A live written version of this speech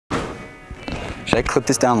Should I clip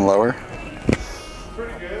this down lower?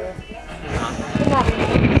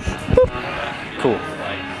 Cool.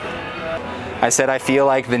 I said I feel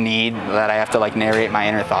like the need that I have to like narrate my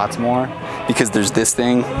inner thoughts more because there's this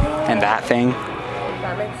thing and that thing.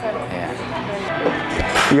 That makes sense.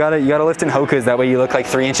 Yeah. You gotta lift in hokas, that way you look like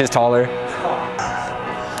 3 inches taller.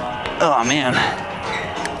 Oh man.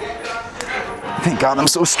 Thank God I'm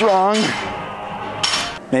so strong.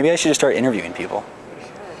 Maybe I should just start interviewing people.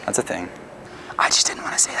 That's a thing. I just didn't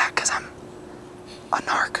want to say that because I'm a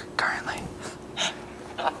narc currently.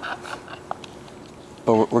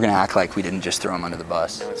 But we're gonna act like we didn't just throw him under the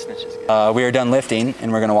bus. We are done lifting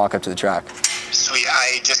and we're gonna walk up to the track. Sweet,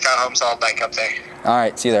 I just got home, so I'll bike up there. All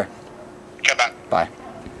right, see you there. Come back. Bye.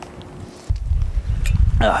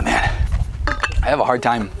 Oh man, I have a hard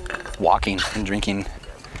time walking and drinking.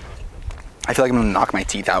 I feel like I'm gonna knock my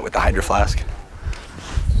teeth out with the Hydro Flask.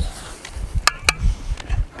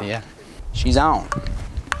 But yeah, she's on.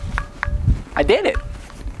 I did it.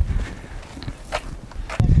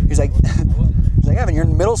 He's like, Evan, you're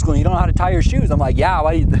in middle school and you don't know how to tie your shoes. I'm like, yeah,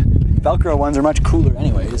 why? The Velcro ones are much cooler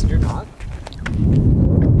anyways. You're not?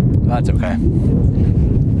 That's okay.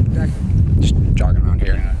 Just jogging around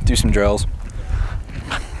here, do some drills.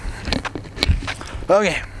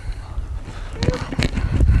 Okay.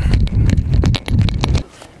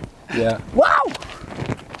 Yeah. Wow!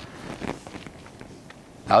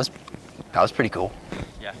 That was pretty cool.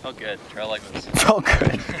 Yeah, felt good. Trail leg was. Felt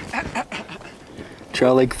good.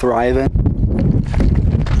 Trail leg thriving.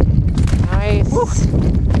 Nice. Woo.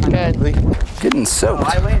 Good. Getting soaked.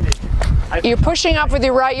 I landed. You're pushing up with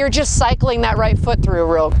your right. You're just cycling that right foot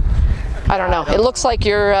through real. I don't know. It looks like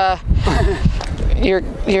you're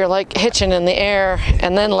like hitching in the air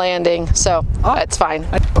and then landing. So it's fine.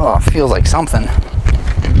 Oh, it feels like something.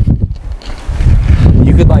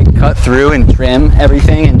 You could like cut through and trim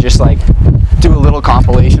everything and just like do a little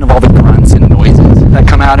compilation of all the grunts and noises that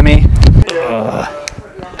come out of me.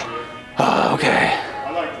 Okay.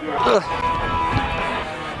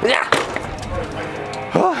 Yeah.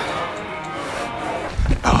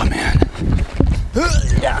 Oh man.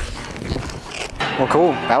 Yeah. Well,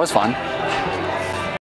 cool. That was fun.